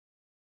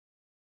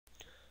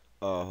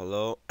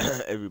Hello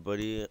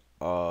everybody.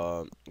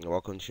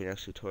 Welcome to your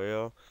next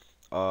tutorial.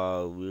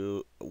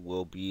 We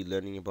will be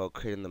learning about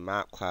creating the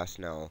map class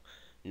now.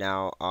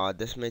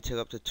 This may take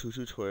up to 2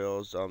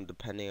 tutorials,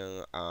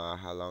 depending on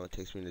how long it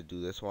takes me to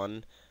do this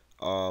one.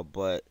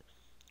 But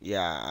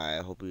yeah,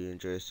 I hope you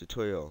enjoy this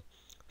tutorial.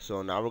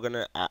 So now we're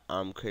gonna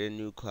create a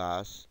new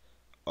class.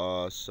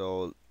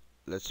 So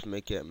let's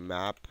make it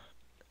map.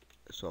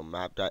 So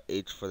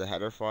map.h for the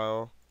header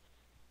file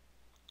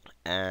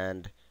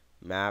and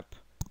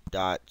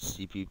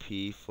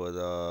map.cpp for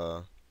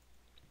the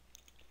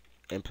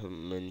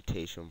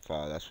implementation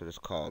file. That's what it's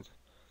called.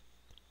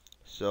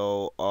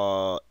 So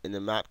in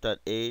the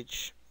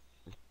map.h,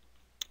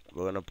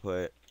 we're gonna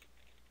put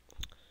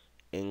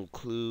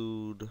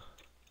include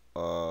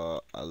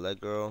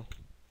Allegro.h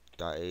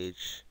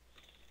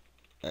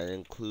and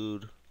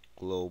include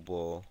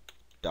global.h,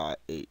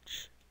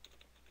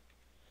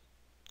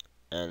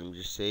 and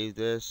just save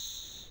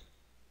this.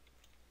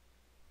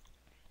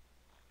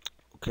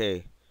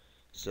 Okay,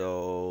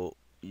 so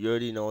you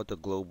already know what the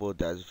global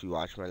does if you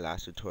watch my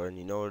last tutorial, and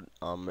you know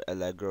what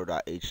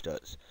Allegro.h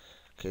does.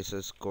 Okay, so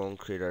let's go and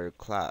create our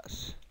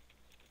class.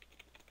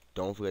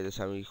 Don't forget the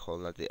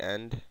semicolon at the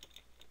end.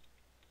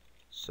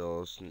 So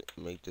let's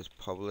make this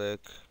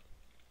public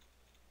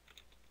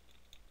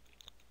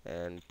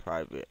and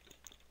private.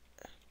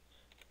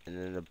 And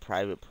then the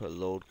private put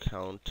load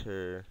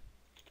counter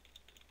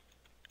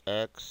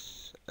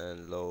X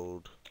and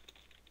load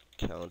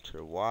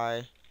counter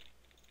Y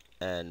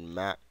and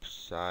map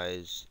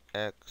size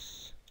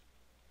X,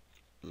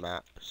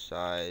 map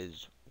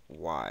size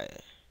Y.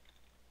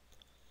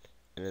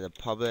 And in the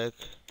public,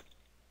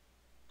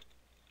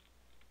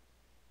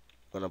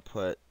 I'm gonna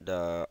put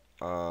the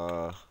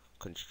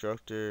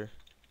constructor,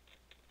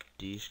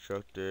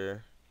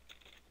 destructor,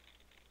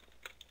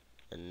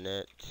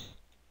 init,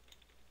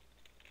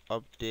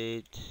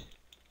 update,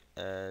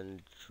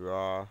 and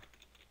draw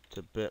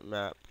to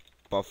bitmap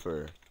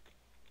buffer.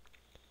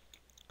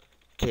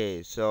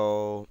 Okay,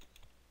 so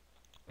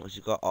once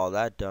you got all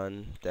that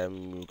done,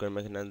 then we're gonna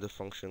make another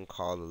function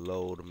called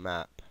load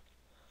map,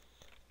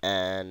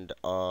 and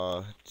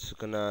it's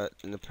gonna,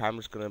 and the parameter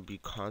is gonna be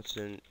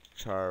constant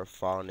char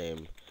file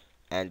name.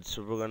 And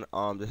so we're gonna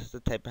this is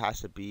the type it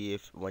has to be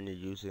if when you're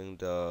using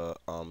the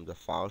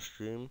file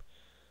stream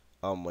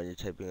when you're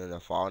typing in the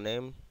file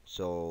name.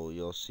 So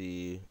you'll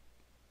see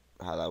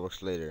how that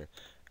works later.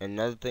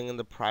 Another thing in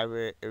the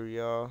private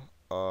area,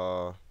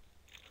 we're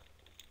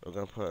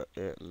gonna put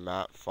it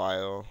map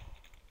file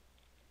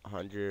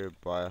 100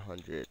 by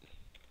 100.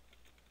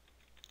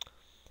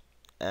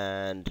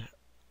 And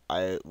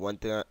one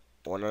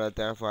other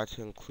thing I forgot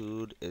to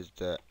include is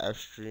the f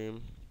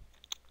stream.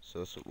 So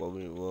that's what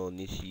we will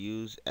need to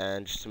use.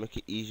 And just to make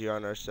it easier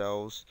on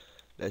ourselves,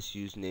 let's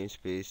use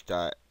namespace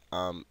dot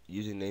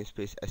using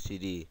namespace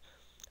std.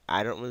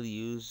 I don't really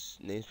use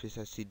namespace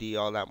std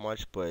all that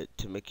much, but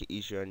to make it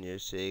easier on your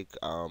sake,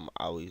 I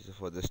will use it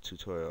for this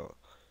tutorial.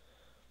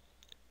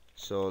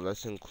 So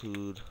let's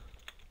include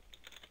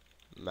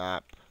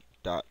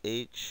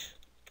map.h.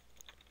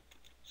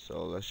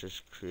 So let's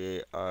just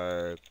create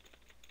our,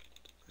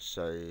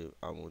 sorry,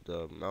 with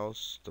the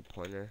mouse, the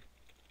pointer.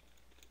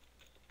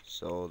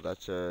 So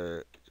that's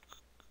our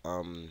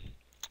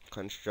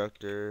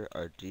constructor,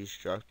 our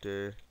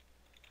destructor,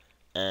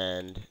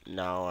 and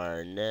now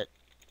our init.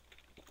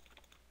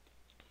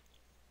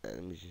 And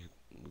let me just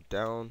move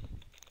down.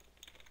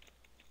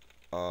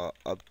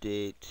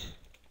 Update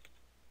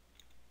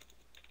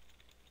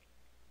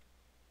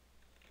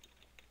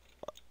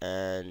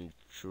and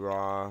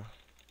draw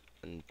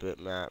and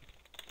bitmap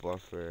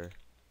buffer,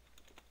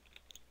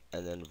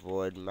 and then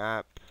void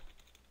map,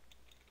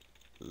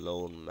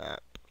 load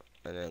map,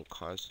 and then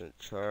constant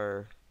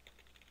char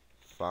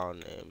file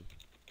name.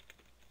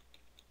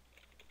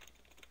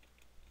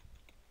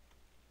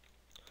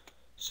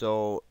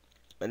 So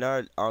and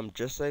now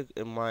just like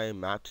in my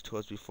map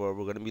tutorials before,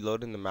 we're gonna be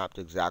loading the map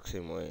the exact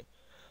same way.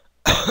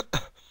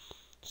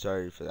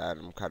 Sorry for that,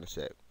 I'm kinda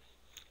sick.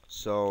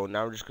 So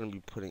now we're just gonna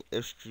be putting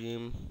if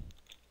stream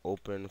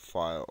open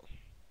file,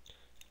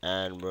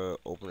 and we're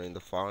opening the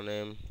file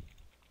name.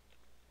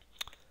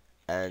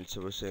 And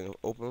so we're saying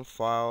open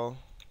file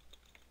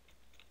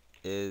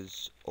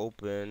is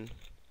open,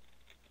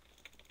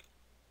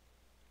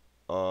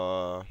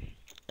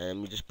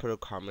 and we just put a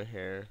comment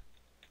here,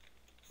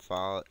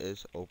 file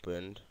is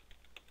opened.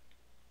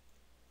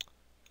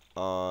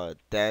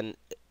 Then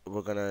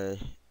we're gonna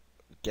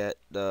get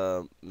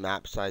the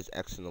map size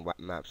X and the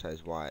map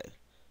size Y.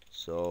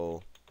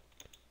 So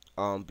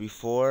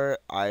before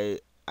I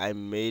think I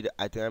made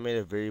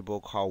a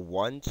variable called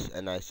once,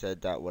 and I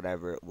said that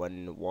whatever,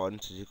 when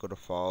once is equal to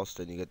false,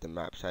 then you get the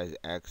map size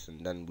X,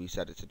 and then we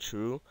set it to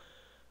true.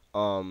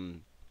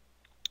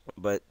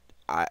 But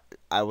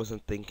I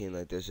wasn't thinking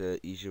like there's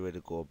a easier way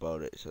to go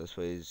about it, so this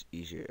way is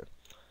easier.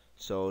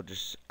 So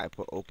just I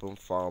put open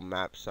file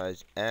map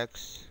size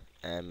X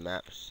and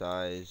map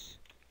size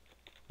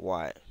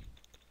Y,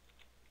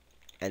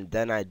 and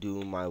then I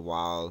do my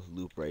while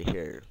loop right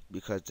here,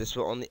 because this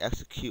will only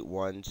execute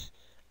once,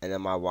 and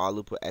then my while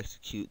loop will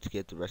execute to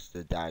get the rest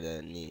of the data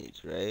it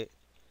needs, right?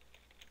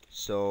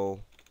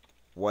 So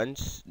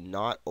once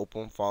not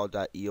open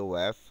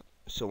file.eof,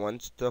 so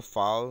once the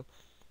file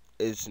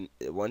is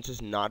once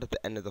it's not at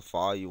the end of the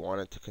file, you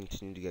want it to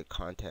continue to get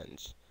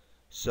contents.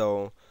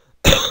 So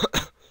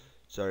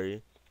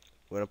sorry,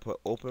 we're gonna put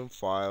open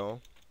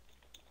file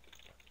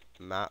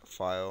map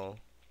file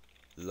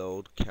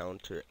load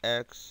counter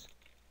x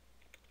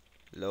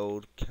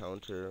load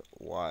counter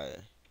y.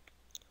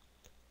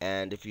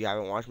 And if you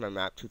haven't watched my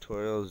map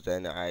tutorials,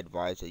 then I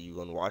advise that you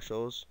go and watch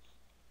those.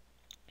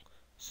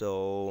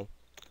 So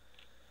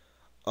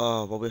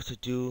what we have to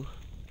do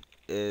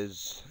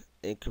is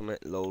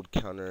increment load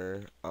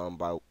counter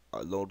by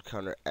load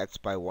counter x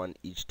by 1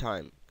 each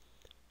time,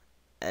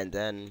 and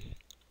then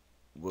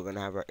we're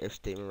gonna have our if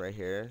statement right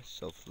here.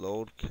 So if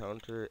load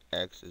counter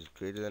x is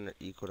greater than or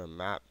equal to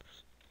map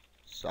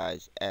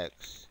size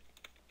x,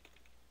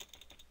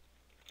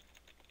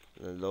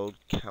 the load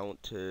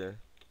counter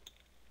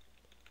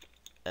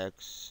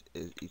x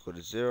is equal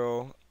to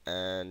 0,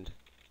 and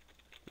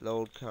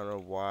load counter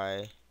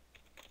y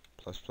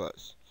plus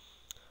plus.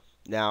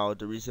 Now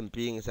the reason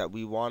being is that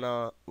when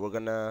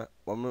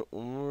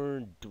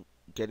we're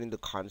getting the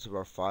contents of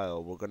our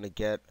file, we're gonna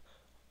get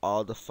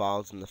all the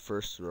files in the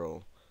first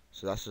row.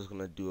 So that's just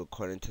gonna do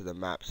according to the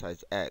map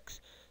size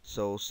x.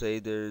 So say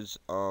there's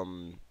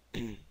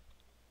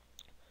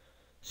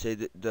say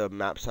that the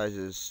map size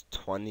is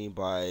 20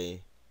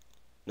 by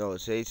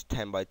say it's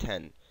 10 by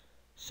 10.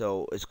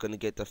 So it's gonna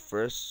get the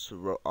first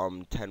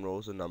 10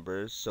 rows of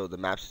numbers. So the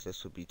map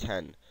size would be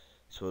 10.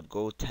 So it'd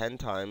go 10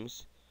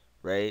 times,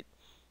 right?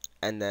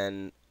 And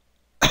then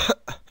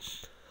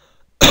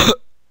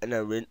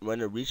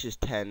when it reaches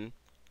 10,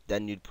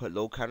 then you'd put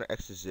load counter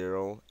x to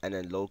 0, and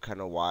then load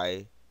counter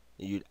y,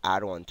 and you'd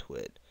add 1 to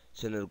it.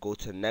 So then it'll go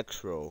to the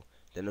next row,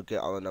 then it'll get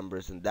all the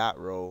numbers in that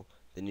row,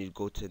 then you'd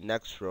go to the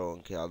next row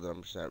and get all the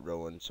numbers in that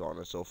row, and so on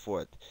and so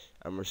forth.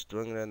 And we're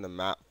storing it in the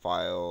map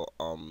file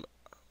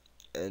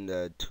in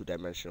the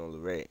 2-dimensional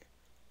array.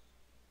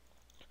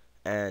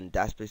 And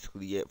that's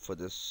basically it for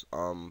this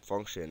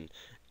function.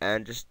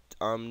 And just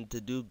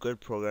to do good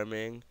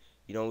programming,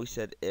 we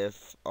said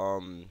if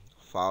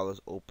file is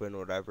open or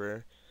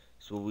whatever,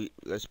 so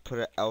let's put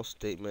an else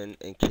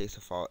statement in case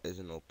the file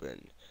isn't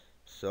open.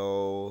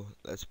 So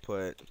let's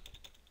put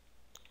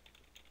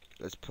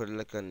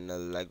like an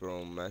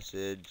Allegro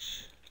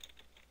message,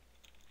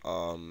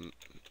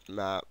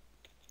 map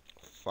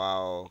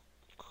file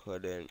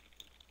couldn't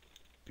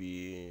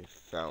be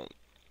found.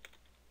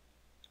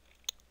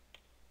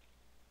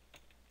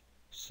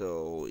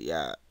 So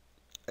yeah,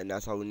 and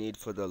that's all we need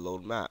for the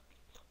load map.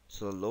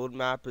 So the load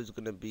map is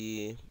gonna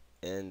be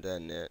in the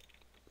init,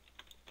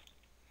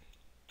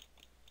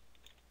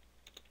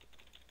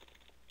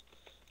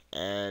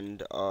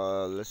 and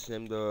let's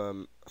name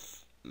the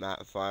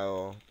map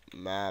file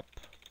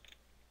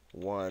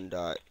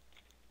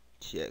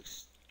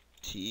map1.txt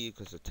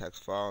because it's a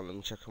text file. Let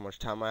me check how much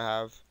time I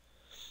have.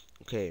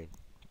 Okay,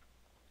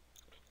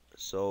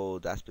 so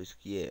that's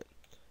basically it.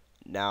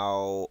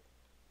 Now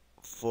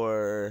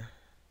for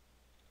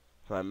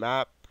my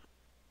map,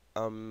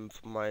 for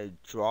my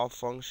draw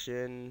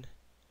function,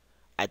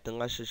 I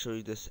think I should show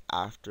you this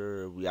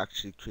after we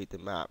actually create the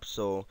map.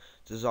 So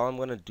this is all I'm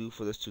gonna do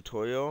for this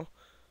tutorial.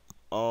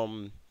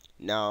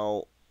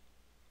 Now,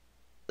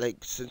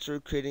 like, since we're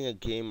creating a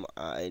game,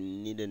 I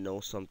need to know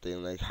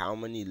something like how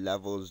many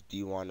levels do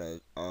you want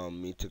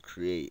me to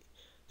create?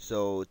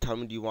 So tell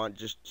me, do you want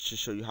just to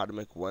show you how to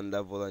make one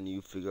level and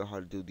you figure out how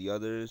to do the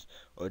others,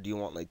 or do you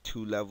want like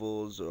 2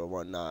 levels or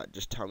whatnot?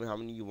 Just tell me how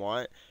many you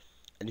want,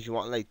 and if you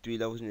want like 3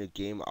 levels in your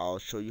game, I'll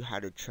show you how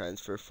to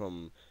transfer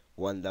from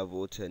one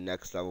level to the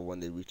next level when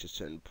they reach a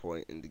certain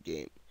point in the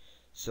game.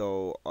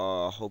 So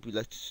hope you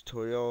liked this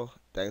tutorial.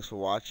 Thanks for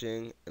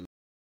watching. And